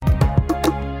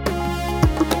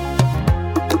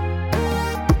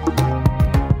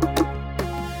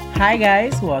Hi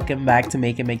guys, welcome back to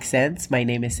Make It Make Sense. My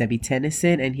name is Sebi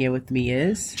Tennyson and here with me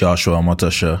is Joshua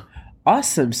Motosha.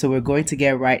 Awesome. So we're going to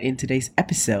get right into today's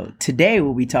episode. Today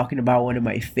we'll be talking about one of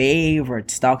my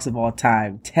favorite stocks of all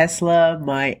time, Tesla,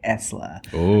 my Esla.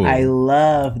 Ooh. I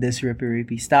love this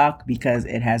rippy stock because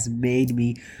it has made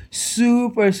me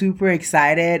super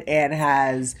excited and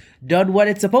has done what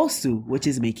it's supposed to, which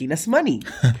is making us money.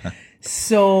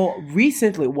 So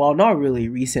recently, well, not really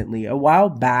recently, a while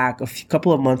back,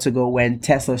 couple of months ago when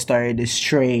Tesla started this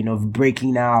train of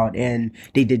breaking out and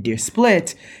they did their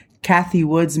split, Cathie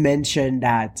Woods mentioned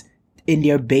that in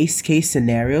their base case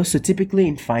scenario, so typically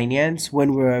in finance,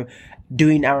 when we're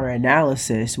doing our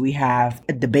analysis, we have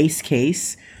the base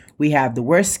case, we have the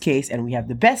worst case, and we have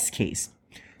the best case.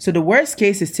 So the worst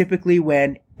case is typically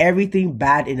when everything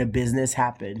bad in a business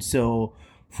happens. So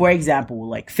for example,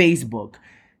 like Facebook,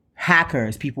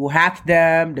 hackers, people hacked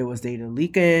them, there was data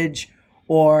leakage,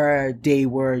 or they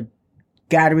were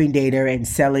gathering data and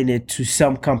selling it to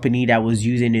some company that was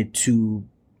using it to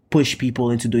push people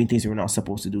into doing things they're not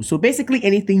supposed to do. So basically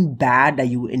anything bad that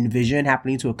you envision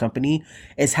happening to a company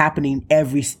is happening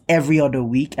every other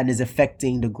week and is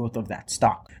affecting the growth of that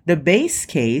stock. The base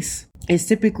case is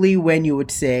typically when you would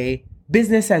say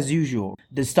business as usual.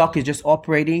 The stock is just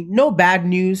operating. No bad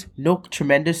news, no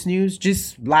tremendous news,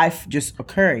 just life just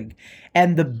occurring.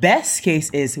 And the best case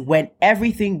is when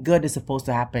everything good is supposed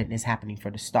to happen is happening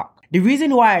for the stock. The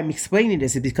reason why I'm explaining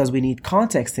this is because we need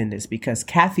context in this, because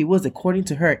Cathie Woods, according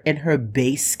to her, in her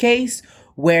base case,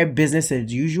 where business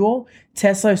as usual,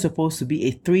 Tesla is supposed to be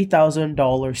a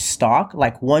 $3,000 stock,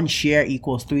 like one share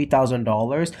equals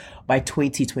 $3,000 by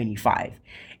 2025.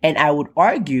 And I would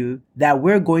argue that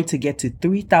we're going to get to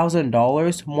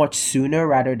 $3,000 much sooner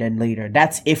rather than later.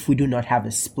 That's if we do not have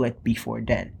a split before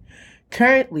then.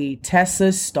 Currently,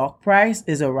 Tesla's stock price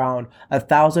is around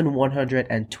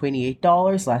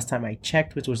 $1,128 last time I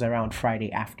checked, which was around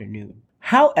Friday afternoon.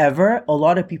 However, a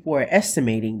lot of people are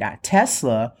estimating that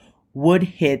Tesla would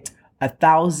hit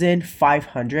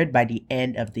 1,500 by the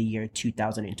end of the year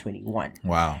 2021.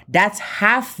 Wow. That's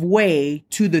halfway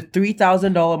to the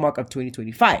 $3,000 mark of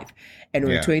 2025. And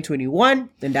we're in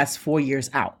 2021, then that's 4 years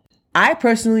out. I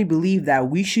personally believe that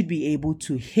we should be able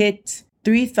to hit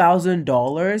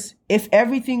 $3,000 if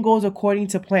everything goes according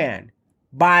to plan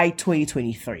by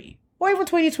 2023 or even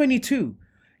 2022.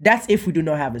 That's if we do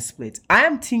not have a split. I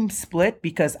am team split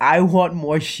because I want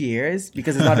more shares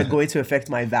because it's not going to affect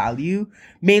my value.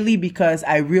 Mainly because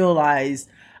I realized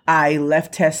I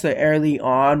left Tesla early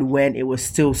on when it was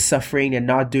still suffering and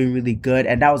not doing really good.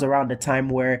 And that was around the time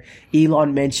where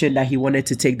Elon mentioned that he wanted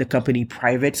to take the company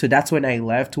private. So that's when I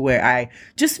left, where I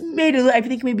just made I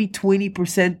think maybe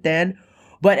 20% then.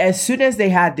 But as soon as they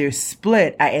had their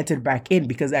split, I entered back in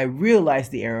because I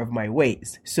realized the error of my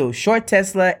ways. So short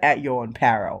Tesla at your own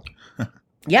peril.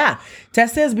 Yeah,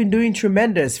 Tesla has been doing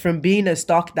tremendous from being a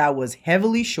stock that was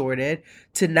heavily shorted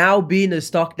to now being a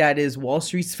stock that is Wall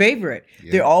Street's favorite.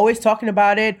 Yeah. They're always talking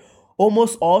about it.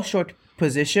 Almost all short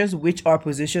positions, which are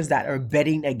positions that are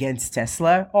betting against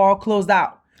Tesla, are closed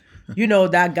out. You know,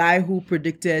 that guy who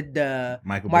predicted the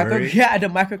the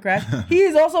micro crash. He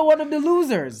is also one of the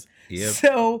losers. Yep.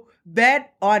 So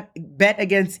bet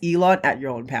against Elon at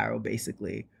your own peril,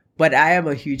 basically. But I am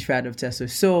a huge fan of Tesla.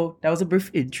 So that was a brief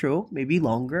intro, maybe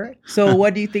longer. So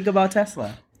what do you think about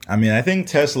Tesla? I mean, I think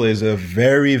Tesla is a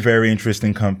very, very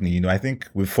interesting company. You know, I think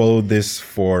we've followed this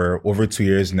for over 2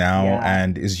 years now,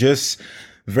 and it's just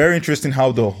very interesting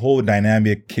how the whole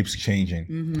dynamic keeps changing.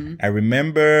 Mm-hmm. I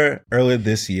remember earlier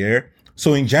this year,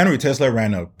 so in January, Tesla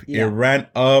ran up. Yeah. It ran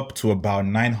up to about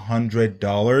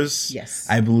 $900, yes,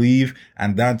 I believe.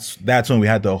 And that's when we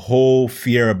had the whole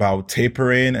fear about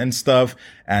tapering and stuff.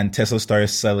 And Tesla started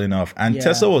selling off. And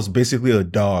Tesla was basically a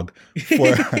dog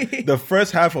for the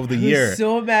first half of the year. I was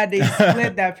so mad they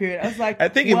split that period. I was like, I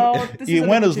think it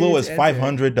went as low as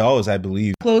 $500, I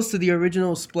believe. Close to the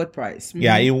original split price. Mm-hmm.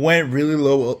 Yeah, it went really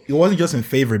low. It wasn't just in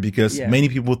favor because many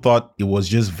people thought it was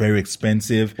just very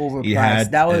expensive. Overpriced. It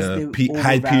had that was the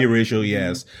high P ratio,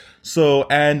 yes. So,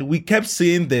 and we kept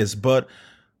seeing this, but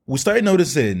we started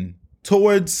noticing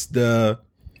towards the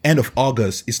end of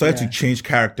August, it started to change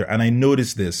character. And I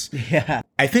noticed this. Yeah.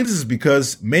 I think this is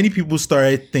because many people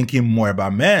started thinking more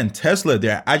about, Tesla,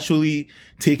 they're actually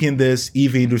taking this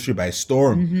EV industry by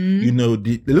storm. Mm-hmm. You know,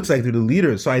 it looks like they're the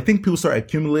leaders. So I think people start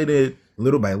accumulating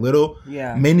little by little.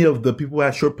 Yeah. Many of the people who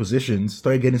had short positions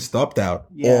started getting stopped out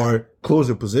or closed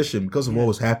their position because of what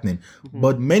was happening. Mm-hmm.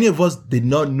 But many of us did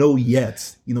not know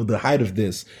yet, the height of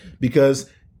this, because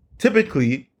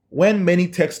typically when many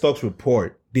tech stocks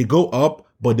report, they go up,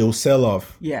 but they'll sell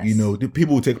off. Yes. The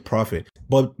people will take profit.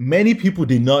 But many people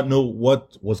did not know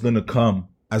what was going to come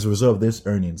as a result of this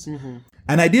earnings.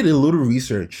 And I did a little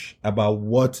research about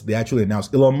what they actually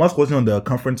announced. Elon Musk wasn't on the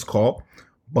conference call,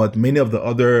 but many of the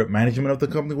other management of the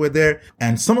company were there.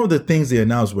 And some of the things they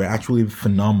announced were actually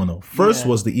phenomenal. First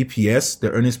was the EPS,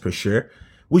 the earnings per share,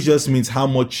 which just means how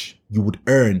much you would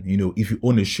earn, if you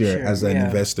own a share as an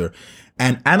investor.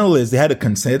 And analysts, they had a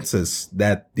consensus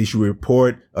that they should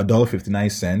report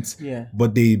 $1.59. Yeah.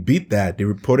 But they beat that. They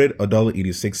reported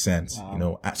 $1.86.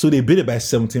 Wow. So they beat it by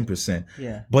 17%.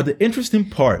 Yeah. But the interesting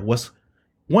part was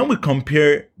when we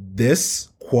compare this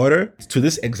quarter to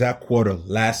this exact quarter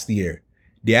last year,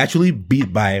 they actually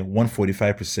beat by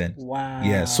 145%. Wow.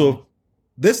 Yeah. So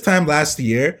this time last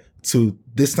year to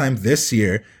this time this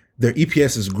year, their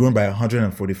EPS has grown by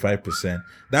 145%.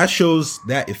 That shows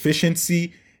that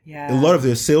efficiency. Yeah. A lot of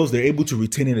their sales, they're able to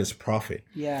retain it as profit.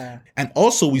 Yeah. And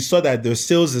also we saw that their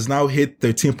sales has now hit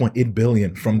 13.8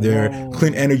 billion from their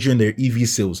clean energy and their EV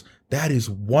sales. That is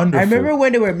wonderful. I remember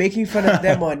when they were making fun of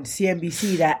them on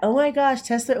CNBC that, oh my gosh,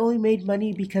 Tesla only made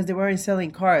money because they weren't selling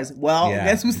cars. Well,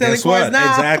 guess who's selling cars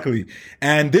now? Exactly.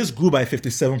 And this grew by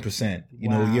 57%,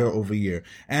 year over year.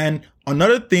 And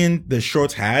another thing the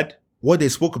shorts had, what they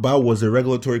spoke about was the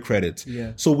regulatory credits.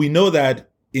 Yeah. So we know that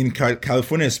in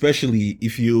California, especially,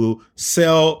 if you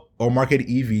sell or market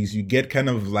EVs, you get kind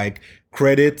of like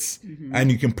credits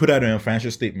and you can put out on your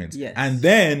financial statements. Yes. And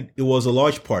then it was a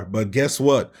large part. But guess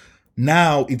what?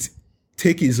 Now it's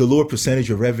a lower percentage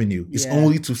of revenue. It's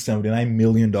only to $79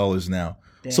 million now.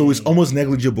 Dang. So it's almost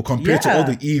negligible compared to all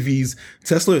the EVs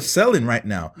Tesla is selling right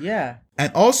now. Yeah.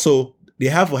 And also, they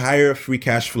have a higher free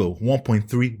cash flow,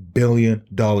 $1.3 billion.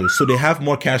 So they have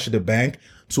more cash in the bank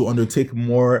to undertake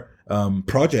more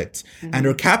projects. And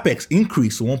their capex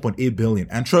increased to 1.8 billion.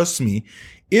 And trust me,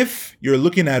 if you're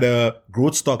looking at a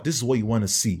growth stock, this is what you want to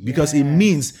see because it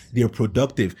means they're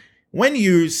productive. When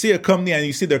you see a company and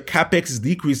you see their capex is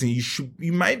decreasing,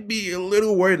 you might be a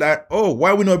little worried that,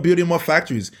 why are we not building more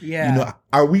factories? Yeah.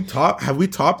 Have we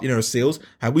topped in our sales?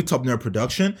 Have we topped in our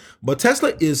production? But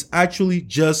Tesla is actually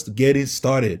just getting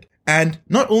started. And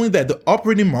not only that, the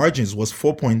operating margins was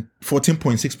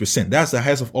 14.6%. That's the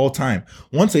highest of all time.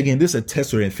 Once again, this is a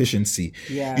test for efficiency.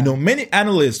 Yeah. Many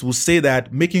analysts will say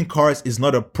that making cars is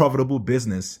not a profitable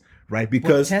business, right?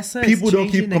 Because people don't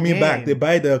keep coming back. They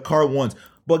buy the car once.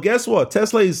 But guess what?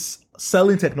 Tesla is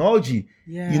selling technology.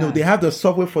 Yeah. They have the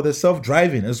software for the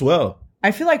self-driving as well.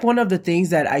 I feel like one of the things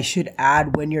that I should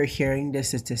add when you're hearing the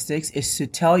statistics is to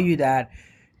tell you that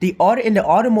in the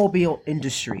automobile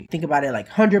industry, think about it like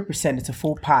 100%, it's a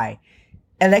full pie.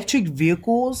 Electric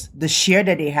vehicles, the share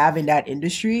that they have in that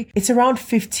industry, it's around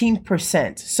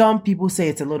 15%. Some people say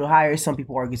it's a little higher, some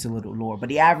people argue it's a little lower, but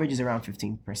the average is around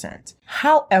 15%.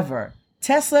 However,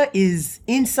 Tesla is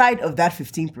inside of that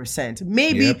 15%.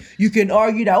 Maybe you can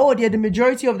argue that, they're the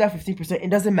majority of that 15%. It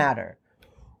doesn't matter.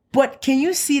 But can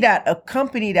you see that a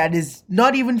company that is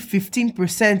not even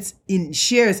 15% in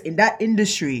shares in that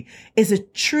industry is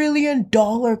 $1 trillion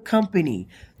company?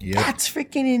 Yep. That's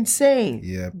freaking insane.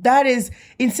 Yep. That is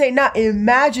insane. Now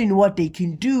imagine what they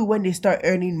can do when they start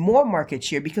earning more market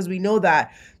share, because we know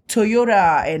that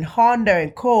Toyota and Honda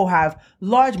and Co. have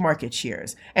large market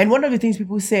shares. And one of the things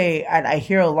people say, and I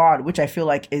hear a lot, which I feel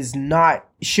like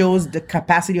shows the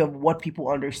capacity of what people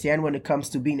understand when it comes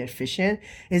to being efficient,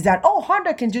 is that,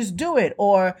 Honda can just do it.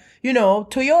 Or,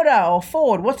 Toyota or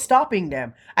Ford, what's stopping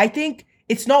them? I think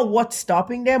it's not what's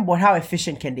stopping them, but how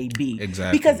efficient can they be?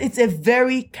 Exactly. Because it's a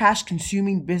very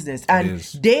cash-consuming business. And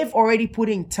they've already put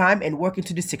in time and work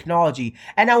into this technology.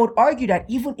 And I would argue that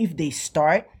even if they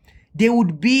start, they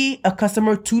would be a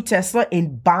customer to Tesla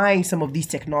in buying some of these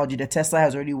technology that Tesla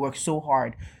has already worked so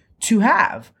hard to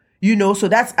have. So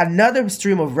that's another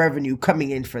stream of revenue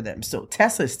coming in for them. So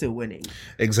Tesla is still winning.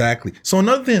 Exactly. So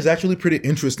another thing that's actually pretty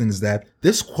interesting is that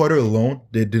this quarter alone,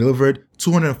 they delivered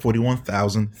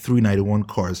 241,391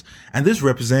 cars. And this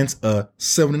represents a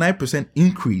 79%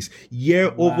 increase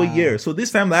year over year. So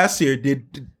this time last year, they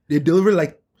delivered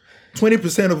like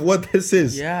 20% of what this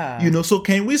is. Yeah. So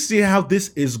can we see how this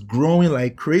is growing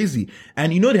like crazy?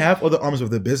 And they have other arms of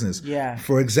the business. Yeah.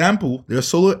 For example, their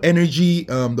solar energy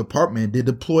department, they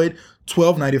deployed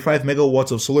 1295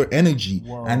 megawatts of solar energy.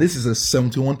 Whoa. And this is a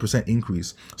 71%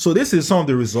 increase. So this is some of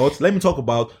the results. Let me talk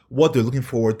about what they're looking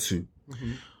forward to.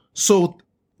 So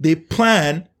they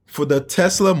plan for the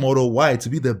Tesla Model Y to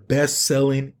be the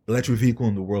best-selling electric vehicle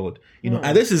in the world.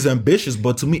 And this is ambitious,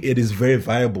 but to me, it is very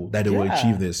viable that they will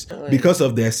achieve this because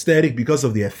of the aesthetic, because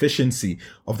of the efficiency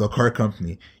of the car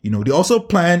company. They also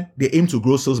they aim to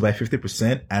grow sales by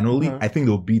 50% annually. I think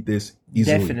they'll beat this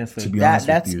easily. Definitely. To be honest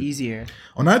that's with you. easier.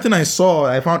 Another thing I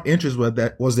found interest with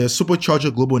that was their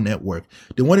Supercharger Global Network.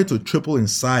 They wanted to triple in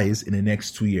size in the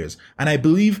next 2 years. And I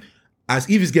believe as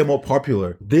EVs get more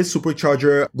popular, this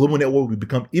Supercharger Global Network will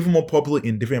become even more popular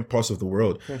in different parts of the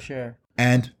world. For sure.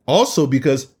 And also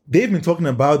because they've been talking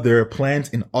about their plants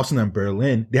in Austin and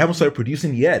Berlin, they haven't started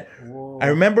producing yet. Whoa. I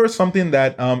remember something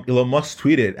that Elon Musk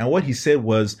tweeted, and what he said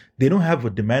was they don't have a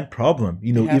demand problem.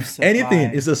 If supply.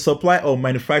 Anything, it's a supply or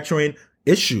manufacturing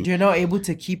issue. You're not able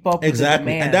to keep up exactly. with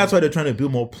the demand. And that's why they're trying to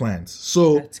build more plants.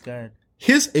 So that's good.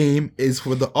 His aim is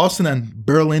for the Austin and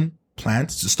Berlin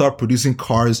plants to start producing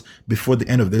cars before the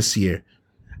end of this year.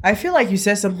 I feel like you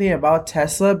said something about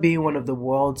Tesla being one of the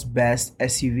world's best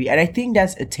SUV. And I think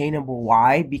that's attainable.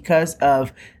 Why? Because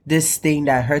of this thing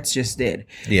that Hertz just did.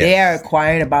 Yes. They are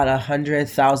acquiring about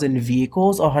 100,000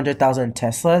 vehicles or 100,000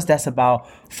 Teslas. That's about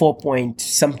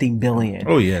 4-point-something billion.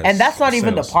 Oh, yes. And that's not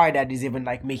even the part that is even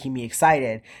like making me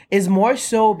excited. It's more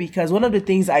so because one of the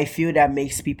things I feel that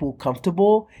makes people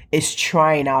comfortable is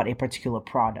trying out a particular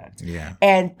product. Yeah.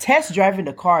 And test driving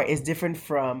the car is different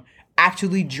from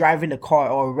actually driving the car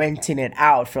or renting it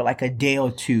out for like a day or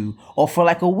two or for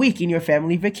like a week in your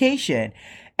family vacation.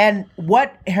 And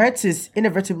what Hertz is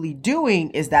innovatively doing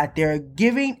is that they're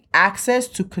giving access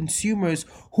to consumers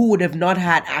who would have not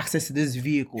had access to this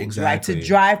vehicle, right? To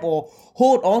drive or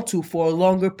hold on to for a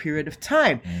longer period of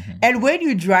time. Mm-hmm. And when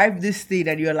you drive this thing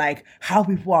and you're like, how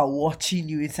people are watching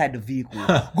you inside the vehicle,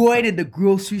 going in the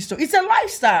grocery store, it's a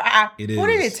lifestyle.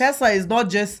 Putting a Tesla is not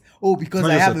just, because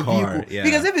I have a vehicle. Yeah.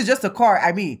 Because if it's just a car,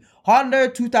 I mean, Honda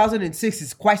 2006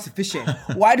 is quite sufficient.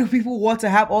 Why do people want to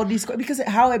have all these cars? Because of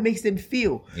how it makes them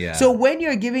feel. Yeah. So when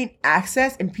you're giving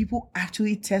access and people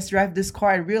actually test drive this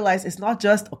car and realize it's not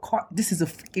just a car, this is a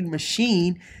freaking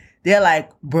machine, they're like,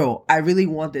 bro, I really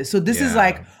want this. So this is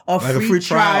like a free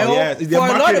trial for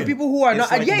a lot of people who are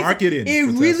not. Like marketing.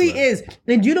 It really is.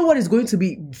 And you know what is going to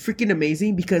be freaking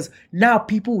amazing? Because now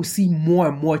people will see more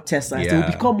and more Teslas. They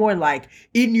will become more like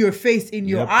in your face, in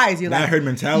your eyes. You're like, herd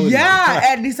mentality.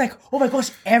 Yeah. And it's like, oh my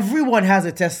gosh, everyone has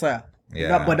a Tesla.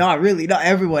 Yeah. But not really. Not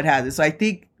everyone has it. So I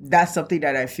think that's something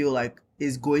that I feel like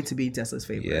is going to be in Tesla's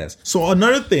favor. Yes. So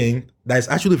another thing that is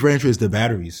actually very interesting is the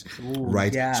batteries,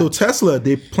 right? Yeah. So Tesla,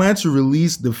 they plan to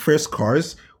release the first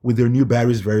cars with their new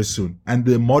batteries very soon. And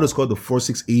the model is called the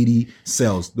 4680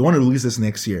 cells. They want to release this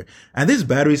next year. And these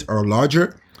batteries are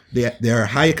larger. They are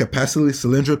higher capacity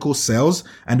cylindrical cells,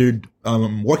 and they're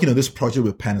working on this project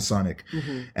with Panasonic.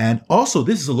 Mm-hmm. And also,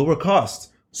 this is a lower cost.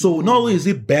 So not only is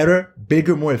it better,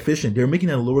 bigger, more efficient, they're making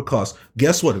it at a lower cost.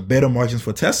 Guess what? Better margins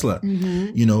for Tesla,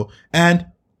 and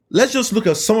let's just look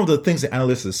at some of the things the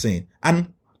analysts are saying.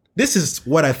 And this is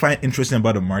what I find interesting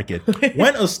about the market.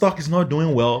 When a stock is not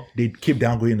doing well, they keep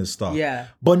downgrading the stock. Yeah.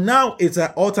 But now it's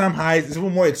at all-time highs. It's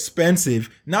even more expensive.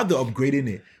 Now they're upgrading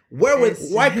it.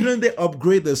 Why couldn't they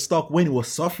upgrade the stock when it was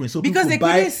suffering? So because they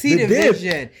couldn't see the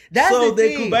vision. That's so the they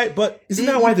thing. could buy, but isn't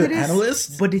that why they're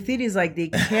analysts? But the thing is, like, they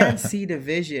can't see the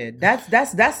vision.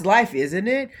 That's life, isn't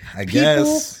it? I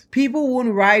guess people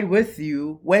won't ride with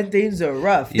you when things are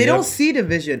rough. They don't see the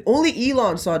vision. Only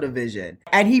Elon saw the vision,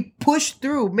 and he pushed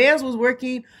through. Mans was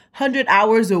working 100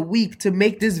 hours a week to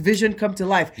make this vision come to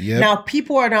life. Yep. Now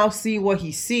people are now seeing what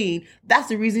he's seeing. That's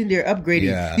the reason they're upgrading.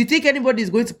 Yeah. You think anybody is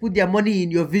going to put their money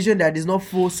in your vision that is not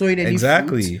full sowing any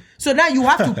exactly fruit? So now you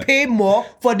have to pay more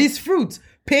for this fruit.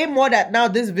 Pay more that now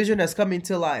this vision has come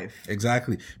into life.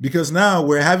 Exactly. Because now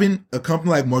we're having a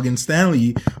company like Morgan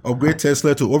Stanley upgrade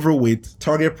Tesla to overweight,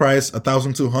 target price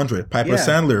 1,200. Piper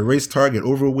Sandler raised target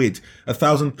overweight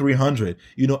 1,300.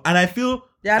 And I feel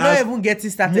they're not even getting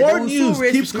started. More news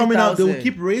keeps coming out. They will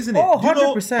keep raising it. Oh,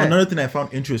 100%. Another thing I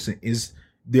found interesting is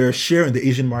their share in the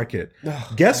Asian market.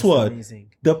 Guess what? Amazing.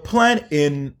 The plant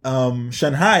in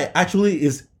Shanghai actually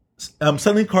is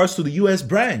selling cars to the U.S.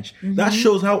 branch. Mm-hmm. That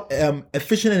shows how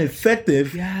efficient and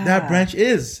effective that branch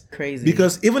is. Crazy.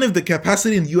 Because even if the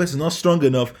capacity in the U.S. is not strong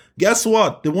enough, guess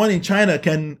what? The one in China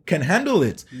can handle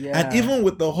it. Yeah. And even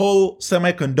with the whole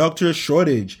semiconductor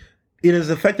shortage, it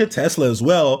has affected Tesla as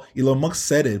well. Elon Musk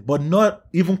said it, but not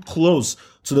even close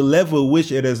to the level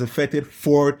which it has affected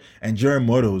Ford and General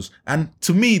Motors. And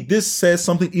to me, this says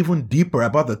something even deeper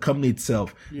about the company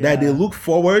itself. That they look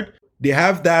forward, they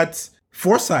have that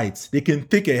foresight. They can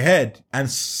think ahead and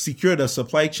secure the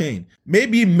supply chain.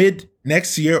 Maybe mid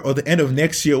next year or the end of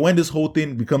next year, when this whole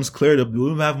thing becomes cleared up, they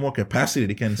will have more capacity.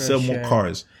 They can sell more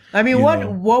cars. I mean,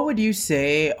 what would you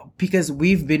say? Because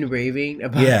we've been raving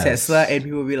about Tesla, and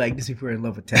people will be like, "These people are in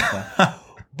love with Tesla."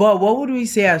 But what would we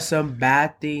say are some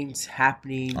bad things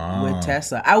happening with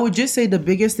Tesla? I would just say the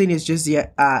biggest thing is just the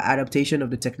adaptation of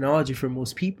the technology for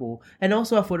most people, and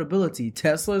also affordability.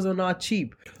 Teslas are not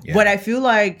cheap, but I feel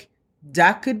like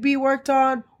that could be worked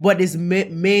on. But it's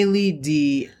mainly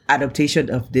the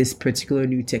adaptation of this particular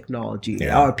new technology.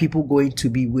 Yeah. Are people going to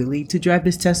be willing to drive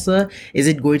this Tesla? Is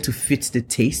it going to fit the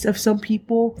taste of some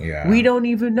people? Yeah. We don't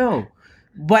even know.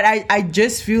 But I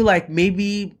just feel like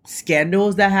maybe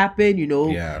scandals that happen,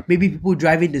 maybe people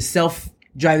driving the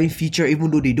self-driving feature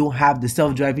even though they don't have the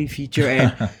self-driving feature,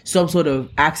 and some sort of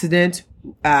accident,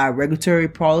 regulatory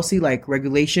policy, like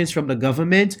regulations from the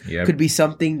government could be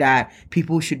something that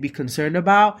people should be concerned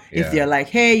about. If they're like,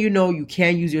 hey, you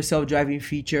can't use your self-driving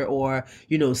feature, or,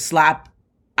 slap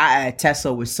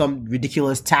Tesla with some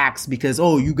ridiculous tax because,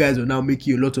 you guys are now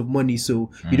making a lot of money, so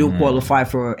you don't qualify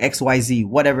for XYZ,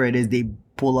 whatever it is they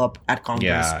pull up at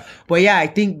Congress. Yeah. But I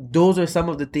think those are some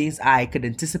of the things I could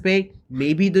anticipate.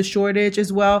 Maybe the shortage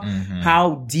as well.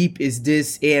 How deep is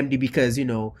this AMD? Because,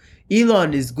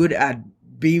 Elon is good at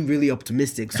being really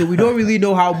optimistic. So we don't really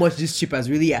know how much this chip has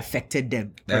really affected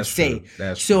them per se.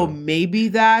 So maybe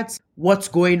that's what's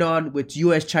going on with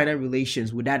US-China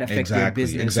relations. Would that affect their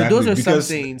business? Exactly. So those are some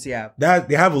things, that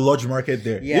they have a large market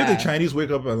there. Yeah. The Chinese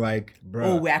wake up and like,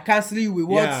 bro. We are constantly, we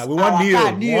want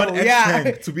NIO. We want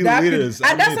X to be the leaders.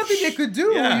 And that's something they could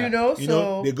do,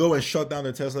 So they go and shut down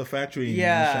the Tesla factory in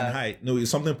Shanghai. No,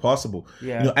 it's something possible.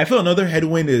 Yeah. I feel another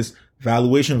headwind is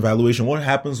valuation. What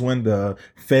happens when the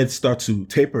Feds start to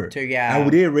taper? And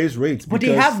would they raise rates? But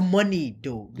they have money,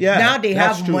 though. Yeah, now they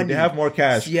have money. They have more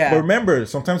cash. Yeah. But remember,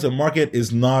 sometimes the market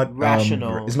is not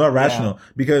rational. It's not rational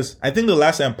because I think the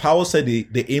last time Powell said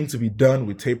they aim to be done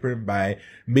with tapering by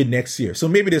mid next year. So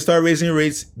maybe they start raising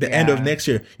rates the end of next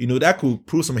year. That could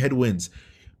prove some headwinds.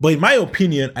 But in my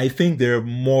opinion, I think there are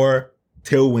more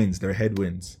tailwinds than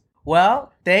headwinds.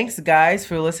 Well, thanks guys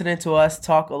for listening to us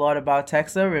talk a lot about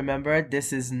Tesla. Remember,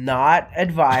 this is not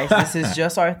advice. This is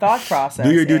just our thought process.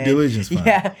 Do your due diligence,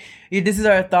 man. Yeah, this is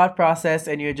our thought process,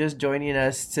 and you're just joining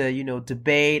us to,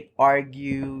 debate,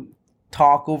 argue,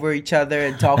 talk over each other,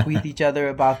 and talk with each other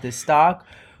about this stock.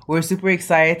 We're super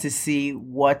excited to see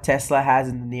what Tesla has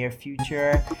in the near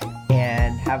future,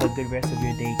 and have a good rest of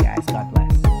your day, guys. God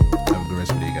bless.